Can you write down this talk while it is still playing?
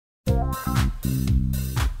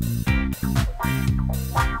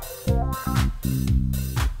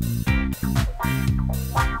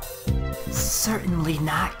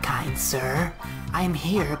not, kind sir. I am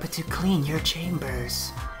here but to clean your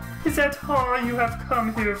chambers. Is that all you have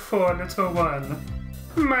come here for, little one?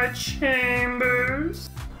 My chambers?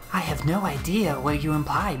 I have no idea what you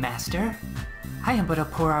imply, master. I am but a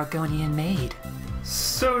poor Argonian maid.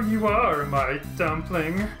 So you are my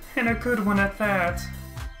dumpling, and a good one at that.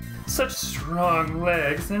 Such strong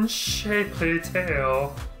legs and shapely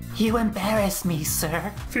tail. You embarrass me,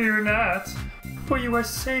 sir. Fear not, for you are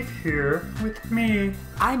safe here with me.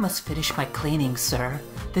 I must finish my cleaning, sir.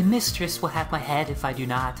 The mistress will have my head if I do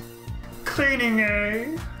not. Cleaning,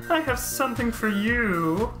 eh? I have something for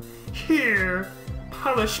you. Here,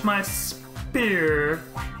 polish my spear.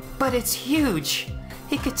 But it's huge.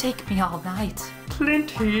 It could take me all night.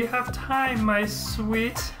 Plenty of time, my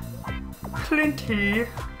sweet. Plenty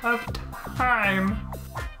of time.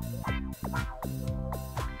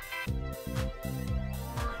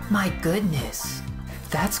 My goodness,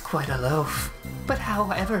 that's quite a loaf. But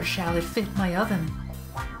however shall it fit my oven?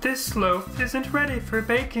 This loaf isn't ready for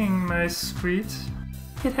baking, my sweet.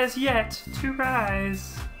 It has yet to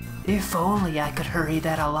rise. If only I could hurry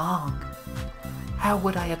that along. How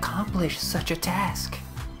would I accomplish such a task?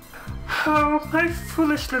 Oh, my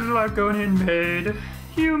foolish little Argonian maid.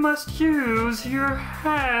 You must use your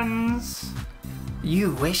hands.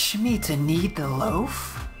 You wish me to knead the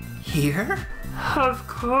loaf? Here? Of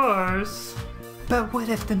course. But what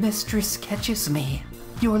if the mistress catches me?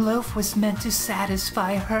 Your loaf was meant to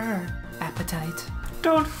satisfy her appetite.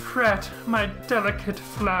 Don't fret, my delicate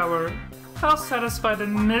flower. I'll satisfy the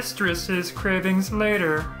mistress's cravings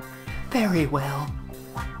later. Very well.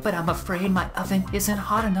 But I'm afraid my oven isn't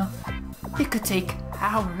hot enough. It could take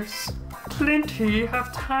hours. Plenty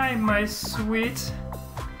of time, my sweet.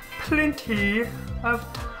 Plenty of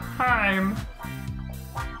time.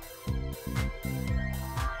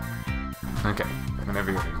 Okay,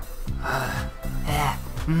 whenever you're ready.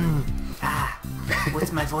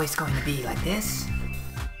 What's my voice going to be, like this?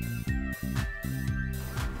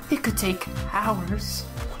 It could take hours.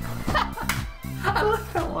 I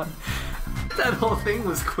like that one. That whole thing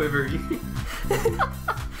was quivery.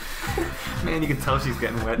 Man, you can tell she's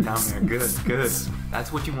getting wet down there. Good, good.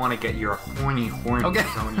 That's what you want to get your horny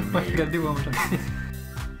Argonian maid. You gotta do one more time.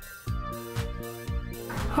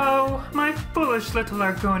 Oh, my foolish little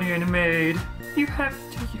Argonian maid. You have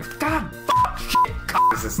to... God,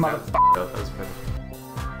 This is not... That was better.